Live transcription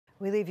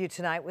We leave you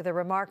tonight with a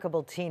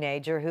remarkable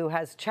teenager who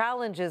has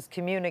challenges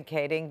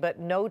communicating but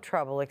no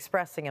trouble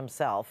expressing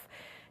himself.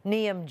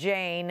 Niam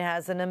Jain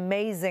has an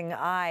amazing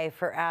eye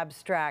for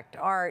abstract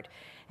art,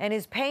 and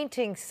his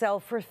paintings sell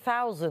for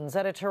thousands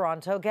at a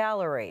Toronto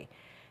gallery.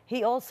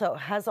 He also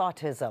has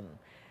autism.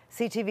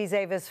 CTV's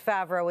Avis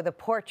Favreau with a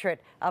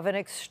portrait of an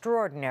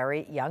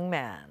extraordinary young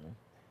man.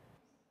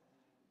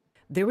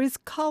 There is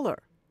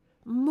color,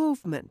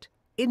 movement,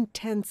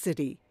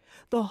 intensity,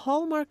 the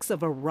hallmarks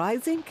of a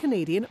rising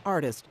Canadian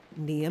artist,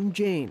 Niam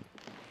Jain.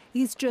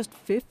 He's just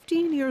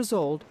 15 years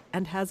old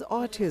and has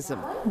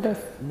autism.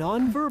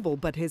 Non-verbal,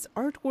 but his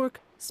artwork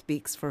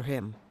speaks for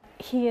him.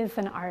 He is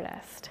an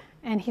artist,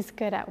 and he's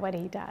good at what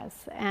he does.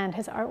 And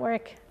his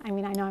artwork, I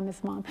mean, I know I'm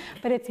his mom,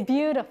 but it's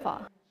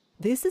beautiful.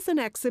 This is an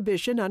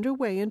exhibition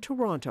underway in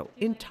Toronto,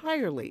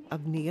 entirely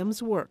of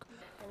Niam's work.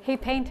 He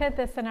painted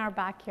this in our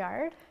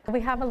backyard.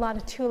 We have a lot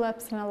of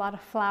tulips and a lot of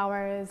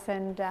flowers,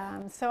 and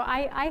so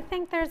I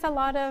think there's a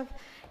lot of,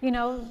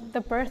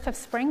 the birth of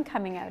spring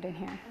coming out in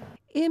here.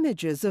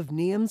 Images of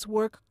Niam's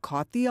work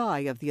caught the eye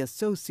of the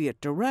associate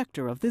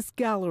director of this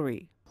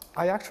gallery.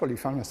 I actually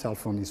found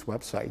myself on his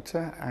website,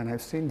 and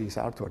I've seen this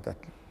artwork that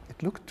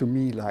it looked to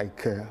me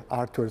like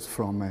artworks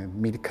from a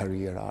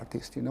mid-career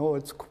artist.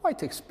 It's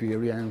quite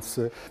experienced.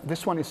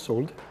 This one is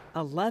sold.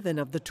 11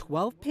 of the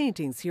 12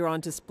 paintings here on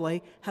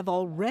display have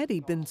already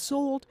been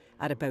sold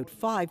at about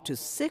 $5,000 to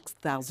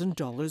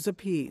 $6,000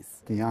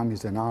 apiece. Niam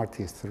is an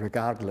artist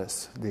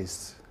regardless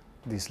this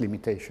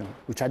limitation,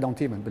 which I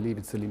don't even believe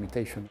it's a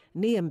limitation.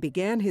 Niam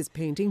began his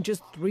painting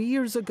just 3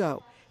 years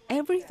ago.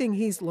 Everything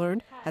he's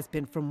learned has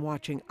been from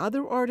watching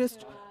other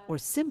artists or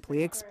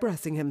simply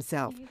expressing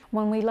himself.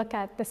 When we look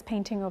at this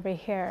painting over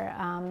here,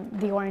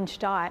 the orange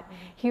dot,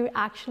 he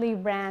actually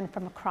ran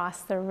from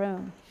across the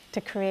room to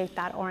create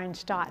that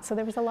orange dot. So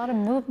there was a lot of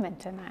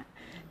movement in that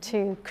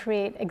to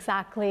create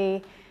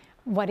exactly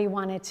what he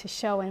wanted to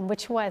show, and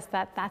which was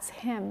that that's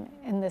him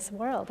in this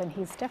world, and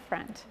he's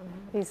different.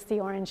 He's the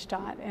orange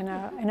dot in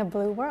a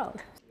blue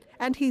world.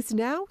 And he's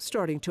now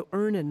starting to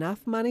earn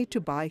enough money to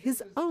buy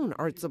his own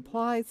art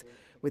supplies,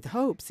 with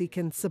hopes he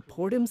can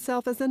support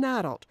himself as an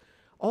adult,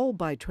 all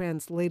by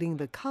translating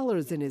the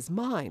colors in his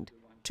mind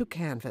to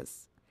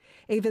canvas.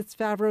 Avis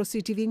Favreau,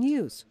 CTV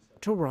News,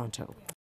 Toronto.